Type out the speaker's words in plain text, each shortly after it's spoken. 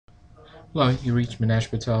Hello, you reached Manesh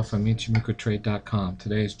Patel from ichimokutrade.com.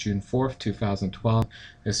 Today is June 4th, 2012.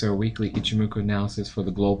 This is our weekly Ichimoku analysis for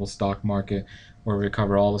the global stock market, where we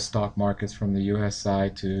cover all the stock markets from the US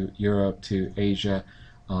side to Europe to Asia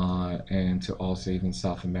and to also even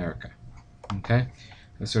South America. Okay,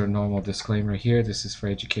 this is our normal disclaimer here. This is for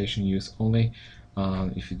education use only.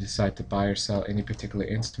 If you decide to buy or sell any particular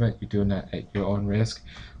instrument, you're doing that at your own risk.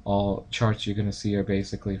 All charts you're going to see are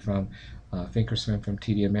basically from Thinkorswim, from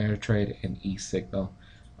TD Ameritrade, and eSignal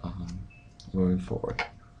moving forward.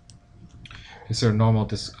 This is our normal.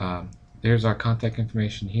 There's our contact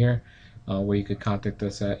information here, where you could contact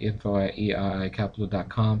us at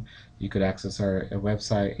info@eiicapital.com. You could access our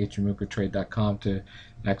website, ichimokutrade.com, to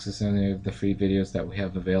access any of the free videos that we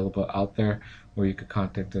have available out there, or you could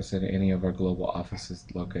contact us at any of our global offices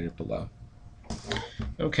located below.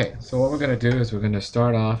 Okay, so what we're going to do is we're going to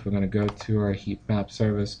start off, we're going to go to our heat map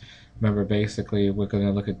service. Remember, basically, we're going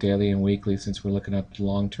to look at daily and weekly since we're looking at the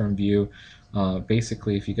long-term view.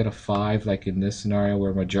 Basically, if you get a 5, like in this scenario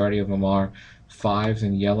where majority of them are 5s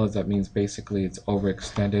and yellows, that means basically it's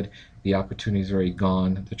overextended. The opportunity's already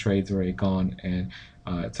gone, the trade's already gone, and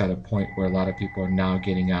it's at a point where a lot of people are now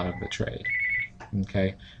getting out of the trade.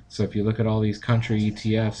 Okay, so if you look at all these country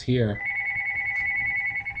ETFs here,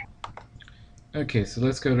 okay, so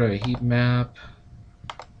let's go to a heat map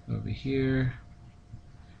over here,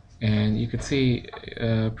 and you can see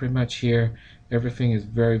pretty much here everything is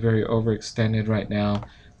very overextended right now.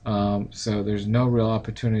 So there's no real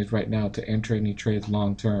opportunities right now to enter any trades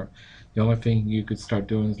long term. The only thing you could start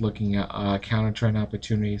doing is looking at counter trend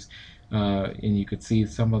opportunities, and you could see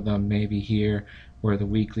some of them maybe here where the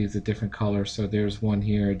weekly is a different color. So there's one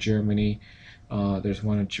here, Germany, there's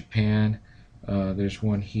one in Japan, there's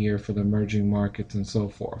one here for the emerging markets and so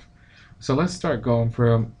forth. So let's start going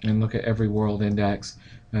through and look at every world index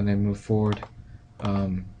and then move forward,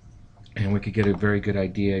 and we could get a very good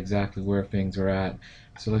idea exactly where things are at.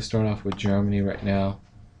 So let's start off with Germany right now.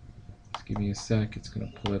 Just give me a sec, it's going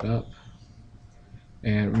to pull it up.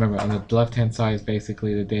 And remember, on the left hand side is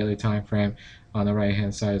basically the daily time frame, on the right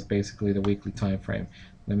hand side is basically the weekly time frame.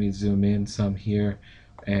 Let me zoom in some here,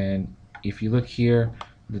 and if you look here,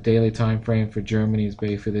 the daily time frame for Germany is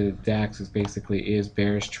basically the DAX is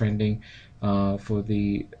bearish trending. For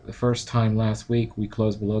the first time last week, we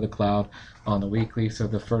closed below the cloud on the weekly, so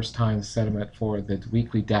the first time the sentiment for the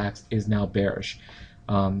weekly DAX is now bearish.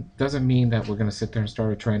 Doesn't mean that we're going to sit there and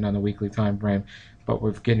start a trend on the weekly time frame, but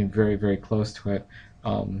we're getting very close to it.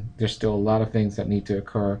 There's still a lot of things that need to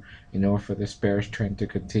occur in order for this bearish trend to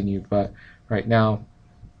continue, but right now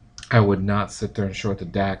I would not sit there and short the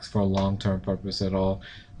DAX for a long-term purpose at all,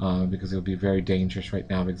 because it would be very dangerous right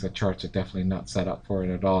now, because the charts are definitely not set up for it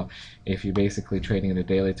at all. If you're basically trading in the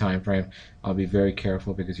daily time frame, I'll be very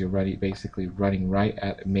careful, because you're basically running right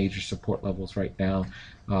at major support levels right now.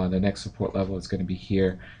 The next support level is going to be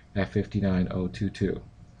here at 59.022.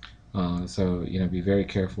 So be very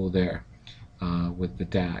careful there with the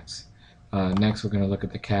DAX. Next, we're going to look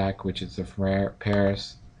at the CAC, which is the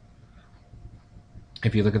Paris.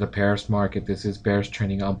 If you look at the Paris market, this is bearish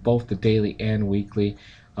trending on both the daily and weekly.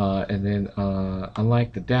 And then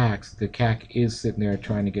unlike the DAX, the CAC is sitting there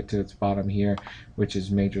trying to get to its bottom here, which is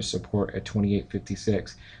major support at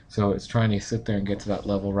 28.56. So it's trying to sit there and get to that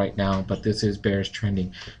level right now, but this is bearish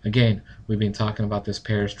trending. Again, we've been talking about this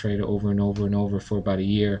Paris trade over and over for about a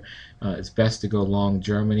year. It's best to go long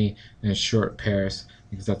Germany and short Paris,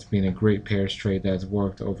 because that's been a great Paris trade that's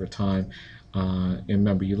worked over time. And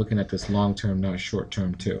remember, you're looking at this long term, not short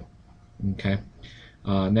term too. Okay.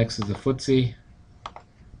 Next is the FTSE.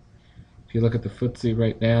 If you look at the FTSE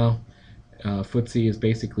right now, FTSE is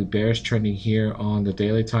basically bearish trending here on the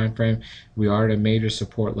daily time frame. We are at a major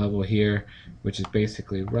support level here, which is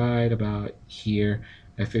basically right about here.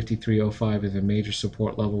 At 53.05 is a major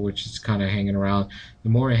support level, which is kind of hanging around. The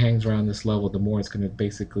more it hangs around this level, the more it's going to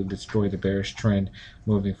basically destroy the bearish trend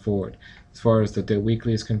moving forward. As far as the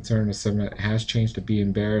weekly is concerned, the sentiment has changed to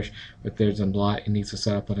being bearish, but there's a lot it needs to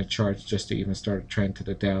set up on the charts just to even start a trend to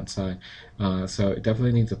the downside. So it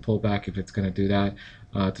definitely needs to pull back if it's going to do that.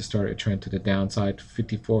 To start a trend to the downside.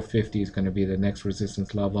 54.50 is going to be the next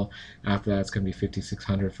resistance level. After that, it's going to be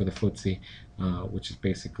 5600 for the FTSE, which is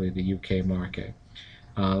basically the UK market.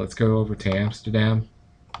 Let's go over to Amsterdam.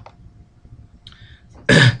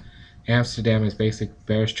 Amsterdam is basic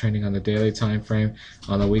bearish trending on the daily time frame.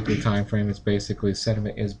 On the weekly time frame, it's basically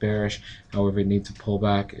sentiment is bearish. However, it needs to pull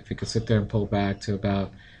back. If it could sit there and pull back to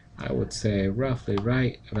about, I would say roughly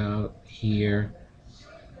right about here,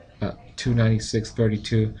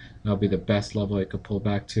 296.32, that'll be the best level it could pull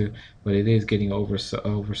back to, but it is getting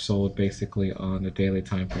oversold basically on the daily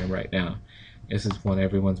time frame right now. This is one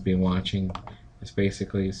everyone's been watching. It's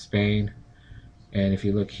basically Spain. And if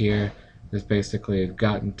you look here, this basically has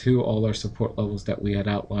gotten to all our support levels that we had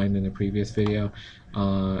outlined in the previous video.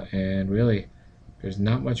 And really, there's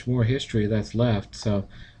not much more history that's left. So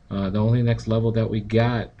the only next level that we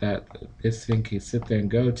got that this thing can sit there and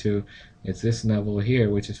go to is this level here,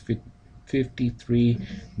 which is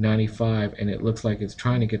 53.95, and it looks like it's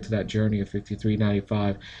trying to get to that journey of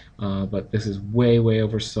 53.95, but this is way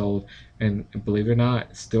oversold, and believe it or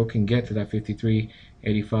not, it still can get to that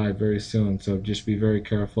 53.85 very soon. So just be very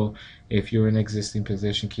careful. If you're in an existing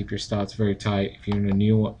position, keep your stops very tight. If you're in a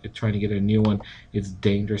new one, trying to get a new one, it's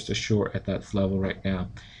dangerous to short at that level right now.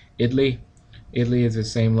 Italy is the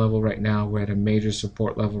same level right now. We're at a major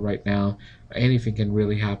support level right now. Anything can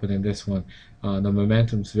really happen in this one. The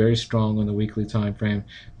momentum's very strong on the weekly time frame.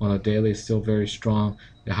 On the daily, it's still very strong.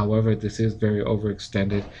 However, this is very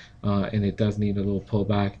overextended, and it does need a little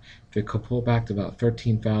pullback. If it could pull back to about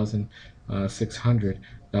 13,600,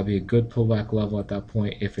 that'll be a good pullback level at that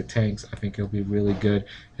point. If it tanks, I think it'll be really good,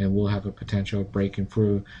 and we'll have a potential of breaking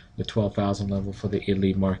through the 12,000 level for the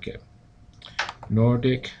Italy market.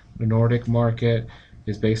 The Nordic market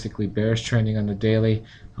is basically bearish trending on the daily.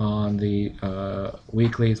 On the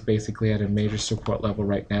weekly, it's basically at a major support level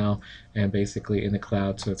right now, and basically in the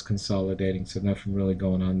cloud, so it's consolidating. So nothing really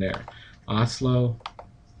going on there. Oslo,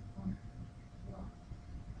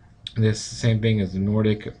 this same thing as the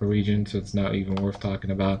Nordic region, so it's not even worth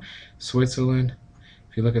talking about. Switzerland.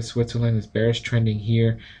 If you look at Switzerland, it's bearish trending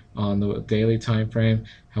here on the daily time frame.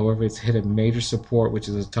 However, it's hit a major support, which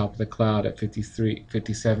is the top of the cloud at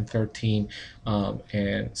 57.13,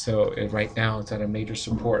 and so right now it's at a major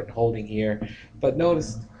support and holding here. But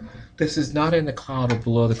notice this is not in the cloud or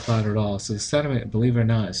below the cloud at all. So the sentiment, believe it or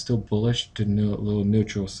not, is still bullish to a little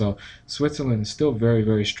neutral. So Switzerland is still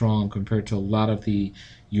very strong compared to a lot of the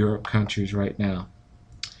Europe countries right now.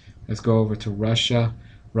 Let's go over to Russia.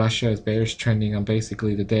 Russia is bearish trending on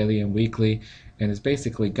basically the daily and weekly, and it's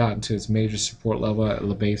basically gotten to its major support level at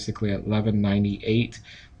basically at 11.98.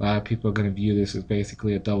 A lot of people are going to view this as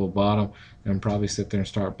basically a double bottom and probably sit there and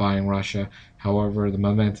start buying Russia. However, the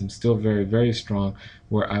momentum's still very strong,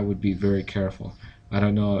 where I would be very careful. I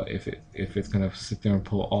don't know if it's going to sit there and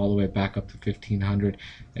pull all the way back up to 1500.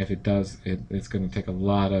 If it does, it's going to take a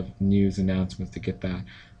lot of news announcements to get that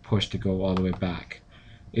push to go all the way back.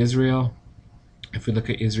 Israel. If we look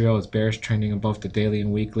at Israel, it's bearish trending on both the daily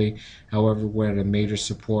and weekly. However, we're at a major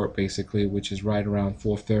support basically, which is right around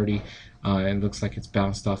 430. And it looks like it's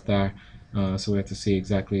bounced off there. So we have to see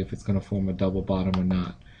exactly if it's going to form a double bottom or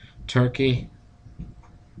not. Turkey.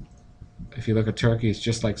 If you look at Turkey, it's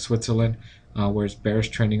just like Switzerland, where it's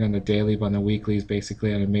bearish trending on the daily, but on the weekly is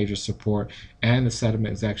basically at a major support, and the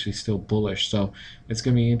sentiment is actually still bullish. So it's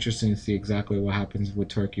going to be interesting to see exactly what happens with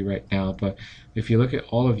Turkey right now. But if you look at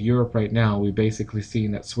all of Europe right now, we're basically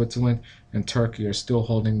seeing that Switzerland and Turkey are still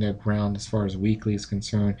holding their ground as far as weekly is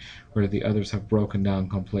concerned, where the others have broken down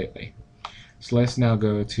completely. So let's now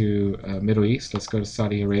go to Middle East. Let's go to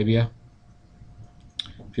Saudi Arabia.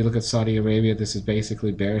 If you look at Saudi Arabia, this is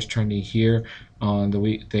basically bearish trending here on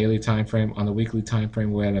the daily time frame. On the weekly time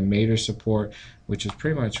frame, we're at a major support, which is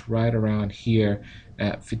pretty much right around here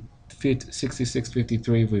at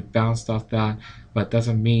 66.53. We've bounced off that, but it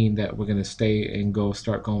doesn't mean that we're going to stay and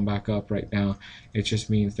start going back up right now. It just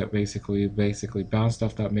means that basically bounced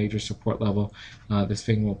off that major support level. This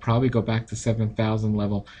thing will probably go back to 7,000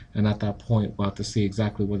 level, and at that point we'll have to see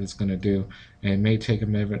exactly what it's going to do, and it may take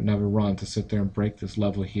another run to sit there and break this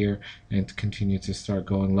level here and to continue to start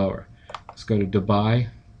going lower. Let's go to Dubai.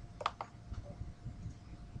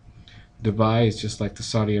 Dubai is just like the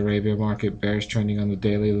Saudi Arabia market, bearish trending on the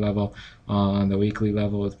daily level. On the weekly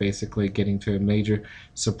level, it's basically getting to a major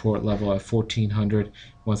support level at 1400.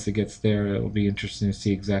 Once it gets there, it will be interesting to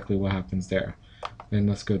see exactly what happens there. Then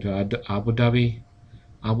let's go to Abu Dhabi.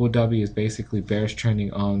 Abu Dhabi is basically bearish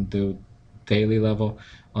trending on the daily level.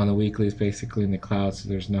 On the weekly, it's basically in the clouds, so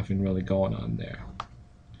there's nothing really going on there.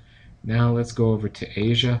 Now let's go over to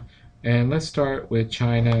Asia, and let's start with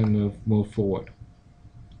China and move forward.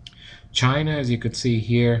 China, as you could see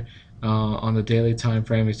here on the daily time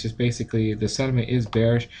frame, it's just basically the sentiment is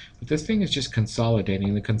bearish, but this thing is just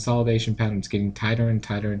consolidating. The consolidation pattern is getting tighter and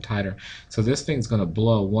tighter. So this thing's going to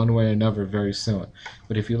blow one way or another very soon.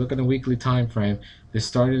 But if you look at the weekly time frame, this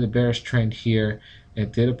started a bearish trend here,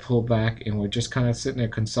 It did a pullback, and we're just kind of sitting there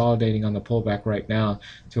consolidating on the pullback right now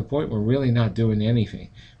to a point we're really not doing anything.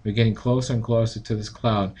 We're getting closer and closer to this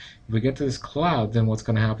cloud. If we get to this cloud, then what's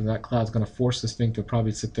going to happen? That cloud's going to force this thing to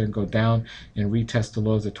probably sit there and go down and retest the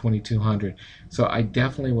lows at 2200. So I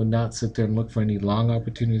definitely would not sit there and look for any long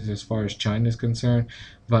opportunities as far as China is concerned,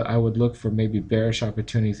 but I would look for maybe bearish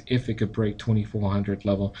opportunities if it could break 2400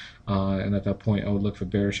 level, and at that point I would look for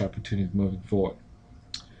bearish opportunities moving forward.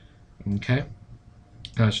 Okay,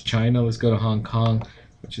 that's China. Let's go to Hong Kong,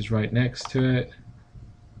 which is right next to it.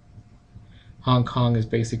 Hong Kong is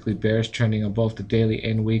basically bearish trending on both the daily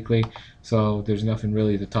and weekly, so there's nothing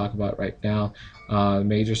really to talk about right now.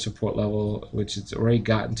 Major support level, which it's already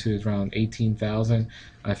gotten to, is around 18,000.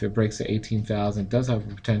 If it breaks the 18,000, it does have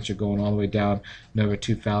a potential going all the way down another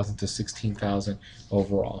 2,000 to 16,000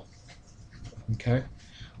 overall. Okay,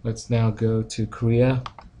 let's now go to Korea.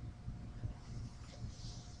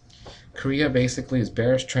 Korea basically is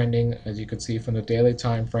bearish trending, as you can see from the daily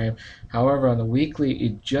time frame. However, on the weekly,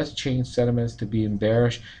 it just changed sentiments to being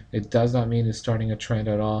bearish. It does not mean it's starting a trend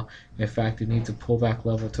at all. In fact, it needs a pullback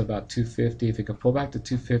level to about 250. If it can pull back to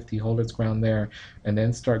 250, hold its ground there, and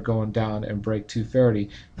then start going down and break 230,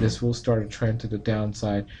 this will start a trend to the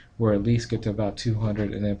downside, where at least get to about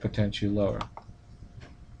 200 and then potentially lower.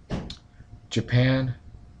 Japan.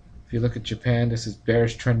 If you look at Japan, this is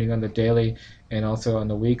bearish trending on the daily and also on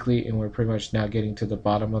the weekly, and we're pretty much now getting to the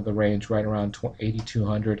bottom of the range right around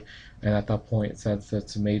 8200, and at that point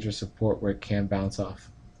that's a major support where it can bounce off.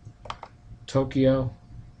 Tokyo,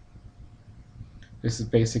 this is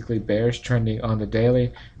basically bearish trending on the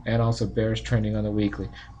daily and also bearish trending on the weekly.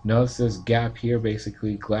 Notice this gap here,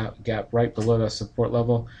 basically gap right below that support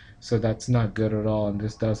level, so that's not good at all, and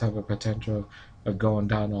this does have a potential of going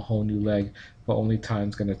down a whole new leg, but only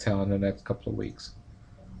time's going to tell in the next couple of weeks.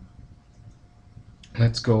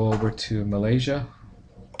 Let's go over to Malaysia.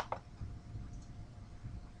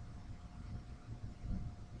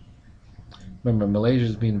 Remember, Malaysia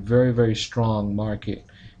has been a very, very strong market,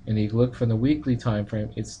 and if you look from the weekly time frame,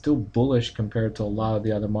 it's still bullish compared to a lot of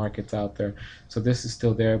the other markets out there. So this is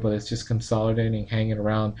still there, but it's just consolidating, hanging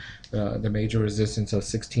around the major resistance of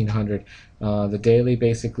 1600. The daily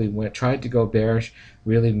basically tried to go bearish,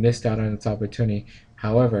 really missed out on its opportunity.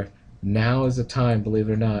 However, now is the time, believe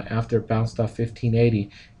it or not, after it bounced off 1580,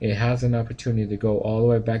 it has an opportunity to go all the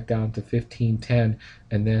way back down to 1510,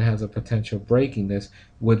 and then has a potential breaking this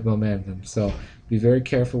with momentum. So be very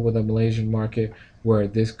careful with the Malaysian market, where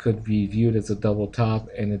this could be viewed as a double top,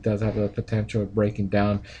 and it does have the potential of breaking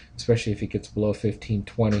down, especially if it gets below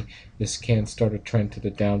 1520. This can start a trend to the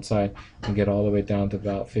downside and get all the way down to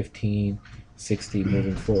about 1560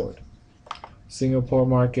 moving forward. Singapore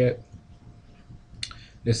market,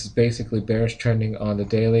 this is basically bearish trending on the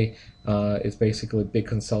daily. It's basically a big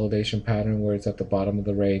consolidation pattern where it's at the bottom of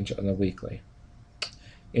the range on the weekly.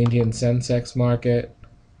 Indian Sensex market,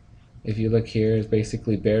 if you look here, is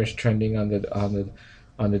basically bearish trending on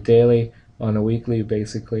the daily. On the weekly,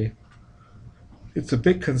 basically it's a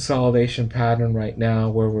big consolidation pattern right now,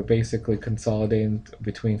 where we're basically consolidating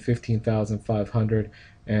between 15,500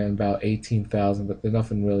 and about 18,000, but there's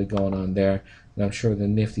nothing really going on there. And I'm sure the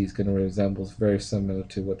Nifty is going to resemble very similar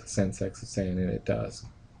to what the Sensex is saying, and it does.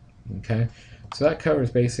 Okay, so that covers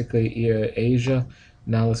basically Asia.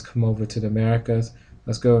 Now let's come over to the Americas.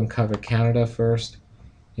 Let's go and cover Canada first.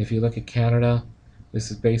 If you look at Canada, this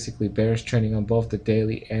is basically bearish trending on both the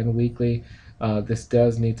daily and weekly. This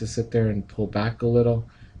does need to sit there and pull back a little.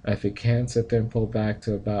 If it can sit there and pull back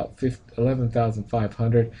to about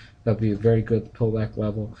 11,500, that'll be a very good pullback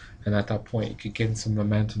level, and at that point you could get some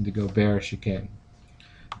momentum to go bearish again.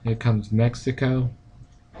 Here comes Mexico.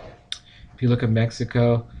 If you look at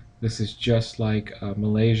Mexico, this is just like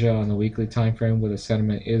Malaysia on the weekly time frame, where the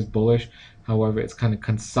sentiment is bullish. However, it's kind of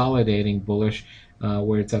consolidating bullish,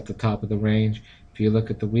 where it's at the top of the range. If you look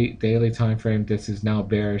at the daily time frame, this is now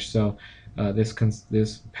bearish. So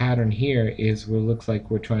this pattern here is what looks like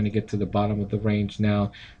we're trying to get to the bottom of the range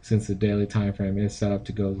now, since the daily time frame is set up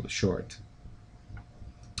to go short.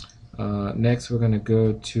 Next, we're going to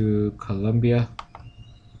go to Colombia.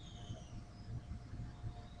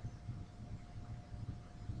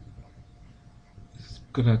 It's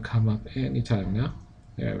going to come up anytime now.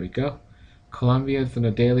 There we go. Colombia, from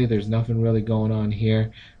the daily, there's nothing really going on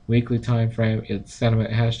here. Weekly time frame, its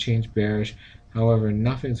sentiment has changed bearish. However,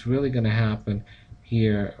 nothing's really going to happen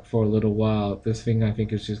here for a little while. This thing, I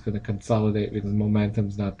think, is just going to consolidate because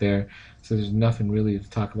momentum's not there. So there's nothing really to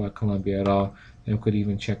talk about Colombia at all. And we could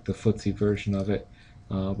even check the FTSE version of it.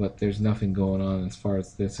 but there's nothing going on as far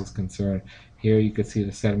as this is concerned. Here you can see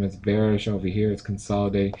the sentiment's bearish. Over here it's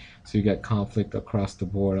consolidating, so you got conflict across the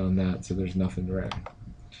board on that, so there's nothing there.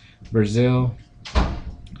 Brazil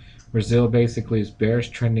basically is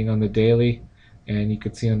bearish trending on the daily, and you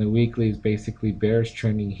can see on the weekly is basically bearish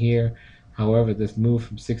trending here. However, this move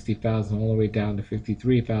from 60,000 all the way down to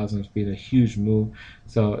 53,000 has been a huge move,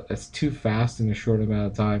 so it's too fast in a short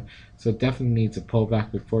amount of time. So it definitely needs a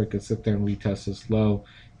pullback before it can sit there and retest this low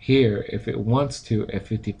here if it wants to at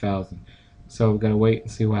 50,000. So we're going to wait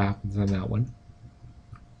and see what happens on that one.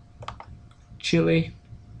 Chile,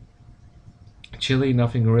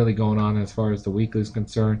 nothing really going on as far as the weekly is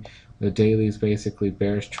concerned. The daily is basically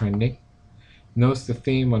bearish trending. Notice the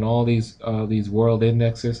theme on all these world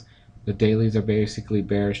indexes. The dailies are basically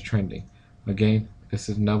bearish trending. Again, this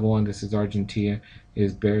is another one. This is Argentina,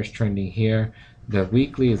 is bearish trending here. The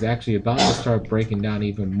weekly is actually about to start breaking down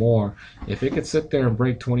even more. If it could sit there and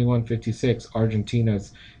break 2156,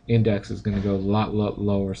 Argentina's index is going to go a lot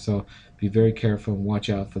lower. So be very careful and watch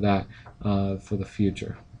out for that for the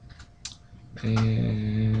future.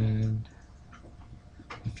 And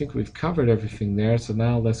I think we've covered everything there. So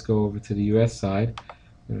now let's go over to the US side. I'm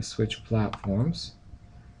going to switch platforms.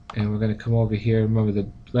 And we're going to come over here. Remember, the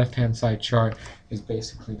left-hand side chart is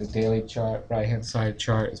basically the daily chart. Right-hand side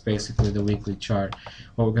chart is basically the weekly chart.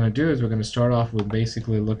 What we're going to do is we're going to start off with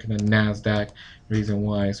basically looking at NASDAQ. Reason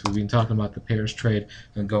why is we've been talking about the pairs trade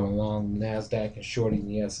and going long NASDAQ and shorting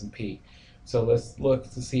the S&P. So let's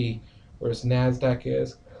look to see where this NASDAQ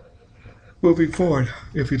is moving forward.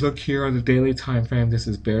 If you look here on the daily time frame, this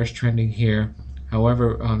is bearish trending here.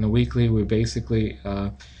 However, on the weekly, we're basically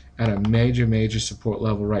at a major support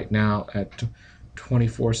level right now at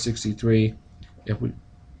 2463. If we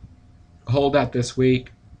hold that this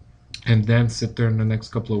week and then sit there in the next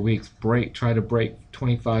couple of weeks, try to break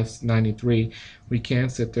 2593, we can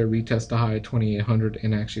sit there, retest the high at 2800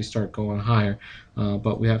 and actually start going higher.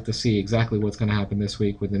 But we have to see exactly what's going to happen this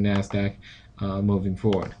week with the NASDAQ moving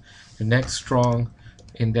forward. The next strong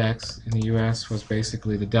index in the US was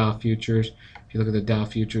basically the Dow futures. If you look at the Dow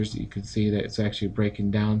futures, you can see that it's actually breaking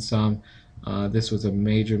down some. This was a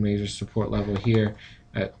major support level here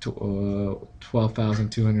at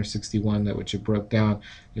 12,261, that which it broke down.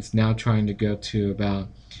 It's now trying to go to about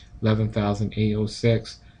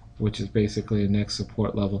 11,806, which is basically the next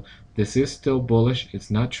support level. This is still bullish. It's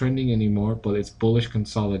not trending anymore, but it's bullish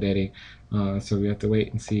consolidating. So we have to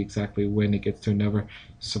wait and see exactly when it gets to another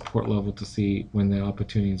support level to see when the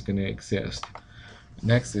opportunity is going to exist.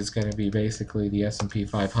 Next is going to be basically the S&P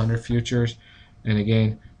 500 futures, and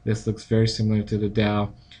again, this looks very similar to the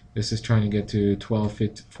Dow. This is trying to get to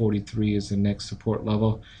 1243 is the next support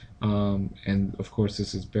level, and of course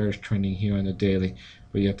this is bearish trending here on the daily,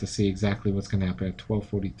 but you have to see exactly what's going to happen at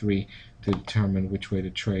 1243 to determine which way to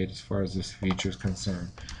trade as far as this future is concerned.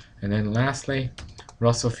 And then lastly,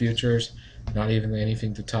 Russell futures, not even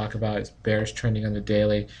anything to talk about. It's bearish trending on the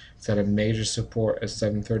daily. It's at a major support at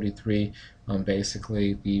 733 on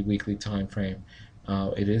basically the weekly time frame.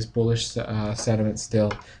 It is bullish sentiment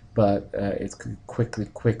still, but it's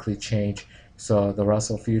quickly change. So the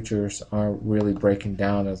Russell futures aren't really breaking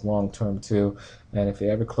down as long-term too. And if it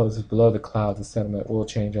ever closes below the cloud, the sentiment will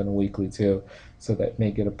change on the weekly too. So that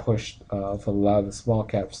may get a push for a lot of the small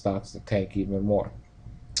cap stocks to tank even more.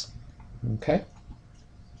 Okay.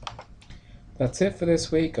 That's it for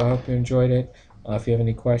this week. I hope you enjoyed it. If you have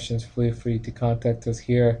any questions, feel free to contact us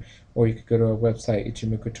here, or you could go to our website,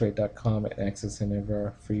 ichimokutrade.com, and access any of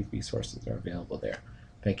our free resources that are available there.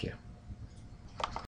 Thank you.